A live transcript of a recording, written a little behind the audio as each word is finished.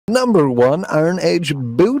Number 1 Iron Age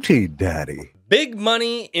Booty Daddy. Big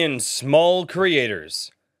money in small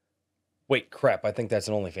creators. Wait, crap, I think that's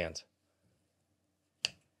an OnlyFans.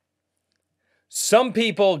 Some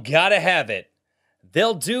people gotta have it.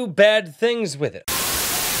 They'll do bad things with it.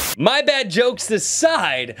 My bad jokes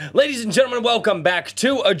aside, ladies and gentlemen, welcome back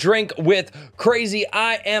to A Drink with Crazy.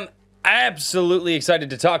 I am absolutely excited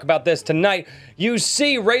to talk about this tonight. You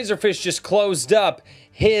see, Razorfist just closed up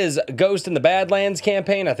his Ghost in the Badlands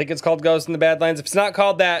campaign. I think it's called Ghost in the Badlands. If it's not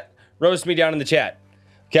called that, roast me down in the chat.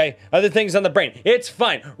 Okay, other things on the brain. It's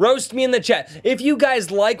fine. Roast me in the chat. If you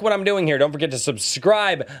guys like what I'm doing here, don't forget to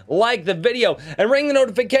subscribe, like the video, and ring the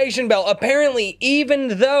notification bell. Apparently,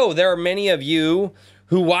 even though there are many of you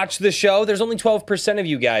who watch the show, there's only 12% of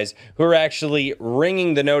you guys who are actually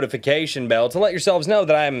ringing the notification bell to let yourselves know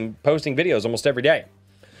that I'm posting videos almost every day.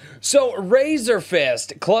 So,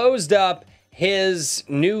 Razorfist closed up his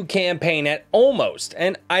new campaign at almost,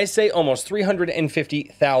 and I say almost,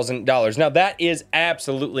 $350,000. Now, that is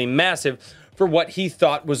absolutely massive for what he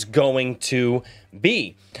thought was going to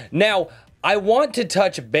be. Now, I want to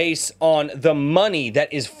touch base on the money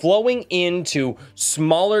that is flowing into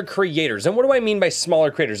smaller creators. And what do I mean by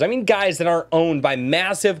smaller creators? I mean guys that aren't owned by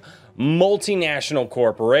massive multinational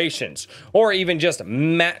corporations, or even just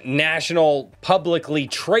national publicly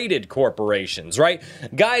traded corporations, right?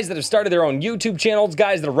 Guys that have started their own YouTube channels,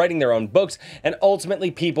 guys that are writing their own books, and ultimately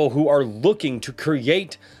people who are looking to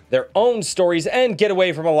create their own stories and get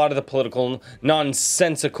away from a lot of the political,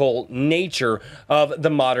 nonsensical nature of the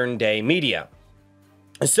modern day media.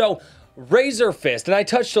 So, Razorfist, and I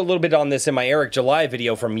touched a little bit on this in my Eric July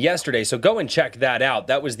video from yesterday, so go and check that out.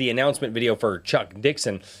 That was the announcement video for Chuck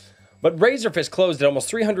Dixon. But Razorfist closed at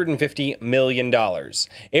almost $350 million.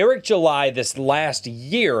 Eric July this last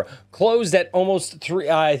year closed at almost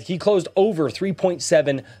he closed over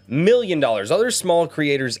 $3.7 million. Other small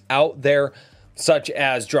creators out there, such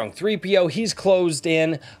as Drunk 3PO, he's closed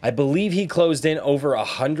in, I believe he closed in over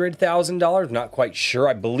 $100,000. Not quite sure.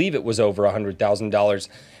 I believe it was over $100,000.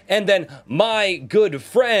 And then my good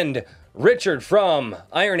friend Richard from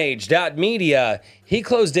IronAge.media, he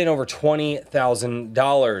closed in over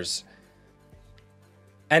 $20,000.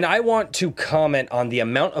 And I want to comment on the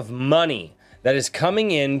amount of money that is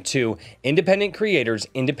coming into independent creators,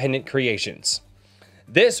 independent creations.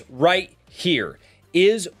 This right here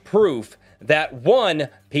is proof that 1,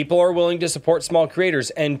 people are willing to support small creators,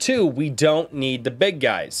 and 2, we don't need the big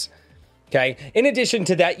guys. Okay? In addition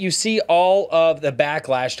to that, you see all of the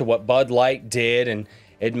backlash to what Bud Light did, and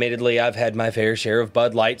admittedly, I've had my fair share of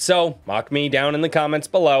Bud Light, so mock me down in the comments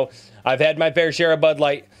below. I've had my fair share of Bud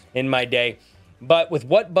Light in my day. But with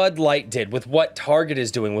what Bud Light did, with what Target is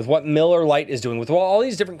doing, with what Miller Lite is doing, with what all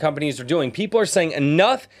these different companies are doing, people are saying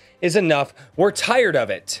enough is enough. We're tired of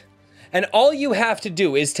it. And all you have to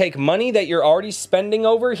do is take money that you're already spending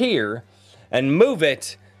over here and move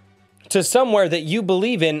it to somewhere that you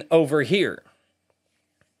believe in over here.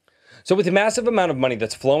 So with the massive amount of money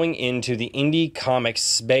that's flowing into the indie comics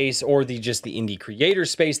space, or just the indie creator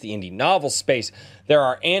space, the indie novel space, there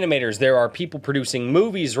are animators, there are people producing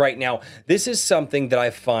movies right now. This is something that I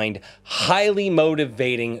find highly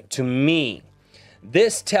motivating to me.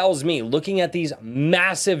 This tells me, looking at these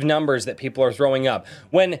massive numbers that people are throwing up,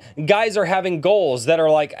 when guys are having goals that are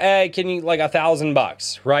like, hey, can you, like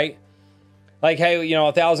 $1,000, right? Like, hey, you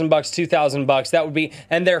know, $1,000, $2,000, that would be,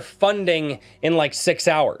 and they're funding in like 6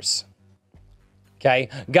 hours. Okay,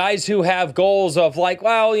 guys who have goals of like,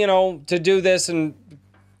 well, you know, to do this and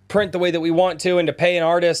print the way that we want to and to pay an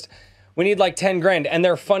artist, we need like 10 grand, and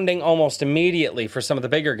they're funding almost immediately for some of the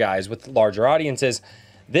bigger guys with larger audiences.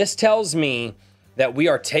 This tells me that we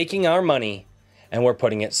are taking our money and we're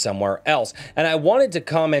putting it somewhere else. And I wanted to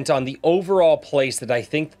comment on the overall place that I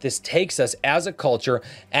think that this takes us as a culture,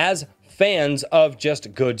 as fans of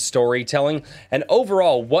just good storytelling, and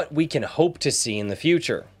overall what we can hope to see in the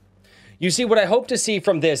future. You see, what I hope to see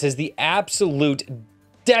from this is the absolute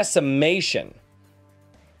decimation.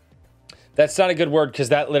 That's not a good word because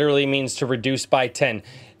that literally means to reduce by 10.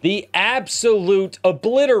 The absolute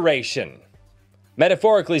obliteration,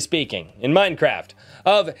 metaphorically speaking, in Minecraft,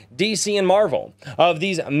 of DC and Marvel, of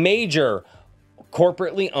these major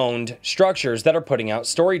corporately owned structures that are putting out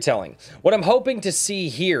storytelling. What I'm hoping to see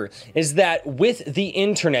here is that with the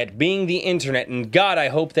internet being the internet, and God, I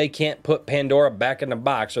hope they can't put Pandora back in the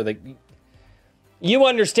box, or you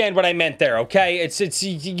understand what I meant there, okay?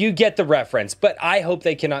 You get the reference, but I hope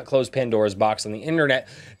they cannot close Pandora's box on the internet,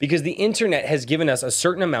 because the internet has given us a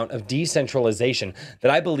certain amount of decentralization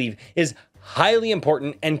that I believe is highly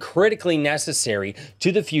important and critically necessary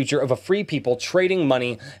to the future of a free people trading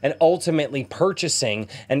money and ultimately purchasing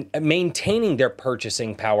and maintaining their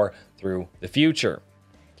purchasing power through the future.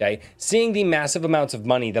 Okay, seeing the massive amounts of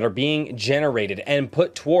money that are being generated and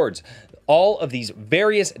put towards all of these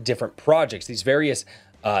various different projects, these various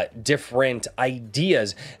different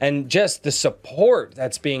ideas, and just the support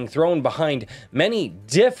that's being thrown behind many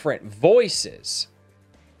different voices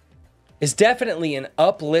is definitely an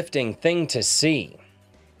uplifting thing to see.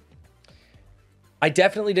 I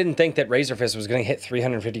definitely didn't think that Razorfist was going to hit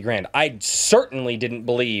 350 grand. I certainly didn't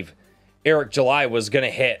believe Eric July was going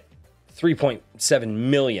to hit 3.7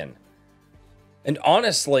 million. And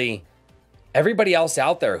honestly, everybody else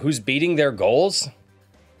out there who's beating their goals,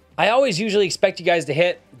 I always usually expect you guys to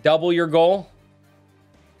hit double your goal,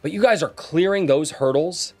 but you guys are clearing those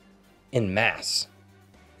hurdles in mass.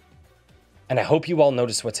 And I hope you all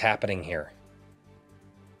notice what's happening here.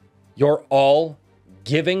 You're all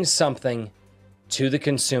giving something to the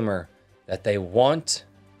consumer that they want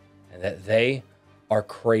and that they are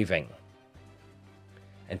craving.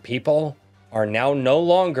 And people are now no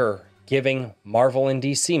longer giving Marvel and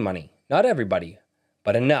DC money. Not everybody,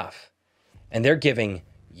 but enough. And they're giving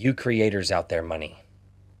you creators out there money.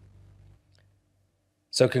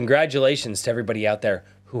 So congratulations to everybody out there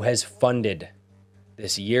who has funded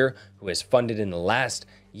this year, who has funded in the last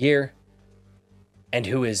year, and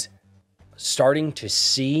who is starting to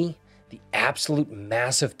see the absolute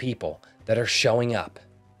mass of people that are showing up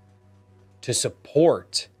to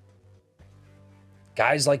support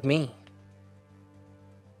guys like me,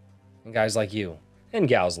 and guys like you, and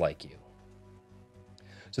gals like you.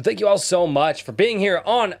 So thank you all so much for being here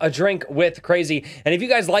on A Drink with Crazy. And if you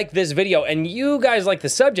guys like this video and you guys like the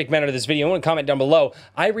subject matter of this video, I want to comment down below.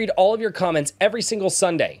 I read all of your comments every single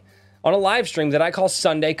Sunday on a live stream that I call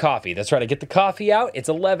Sunday Coffee. That's right, I get the coffee out. It's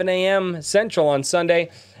 11 a.m. Central on Sunday,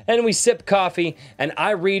 and we sip coffee, and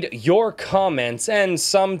I read your comments, and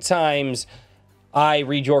sometimes I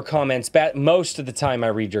read your comments bad. Most of the time I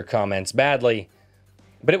read your comments badly.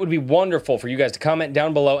 But it would be wonderful for you guys to comment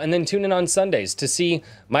down below and then tune in on Sundays to see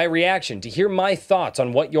my reaction, to hear my thoughts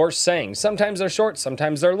on what you're saying. Sometimes they're short,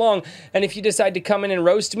 sometimes they're long. And if you decide to come in and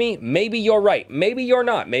roast me, maybe you're right. Maybe you're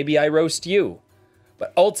not. Maybe I roast you.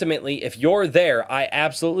 But ultimately, if you're there, I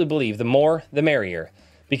absolutely believe the more, the merrier.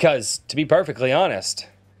 Because, to be perfectly honest,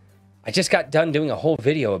 I just got done doing a whole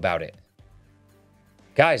video about it.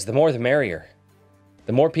 Guys, the more, the merrier.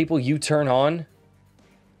 The more people you turn on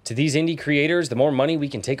to these indie creators, the more money we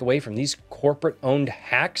can take away from these corporate-owned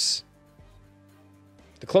hacks,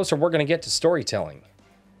 the closer we're going to get to storytelling.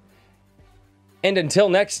 And until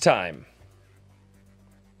next time...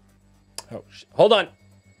 Oh, hold on.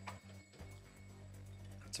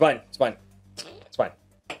 It's fine. It's fine. It's fine.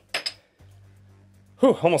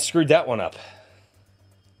 Whew, almost screwed that one up.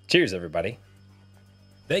 Cheers, everybody.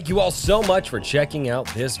 Thank you all so much for checking out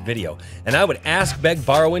this video. And I would ask, beg,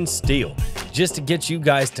 borrow, and steal just to get you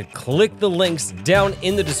guys to click the links down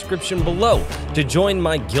in the description below to join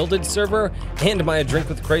my Gilded server and my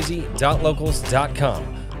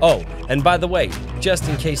adrinkwithcrazy.locals.com. Oh, and by the way, just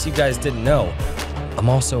in case you guys didn't know, I'm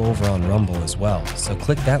also over on Rumble as well, so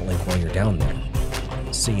click that link while you're down there.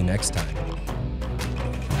 See you next time.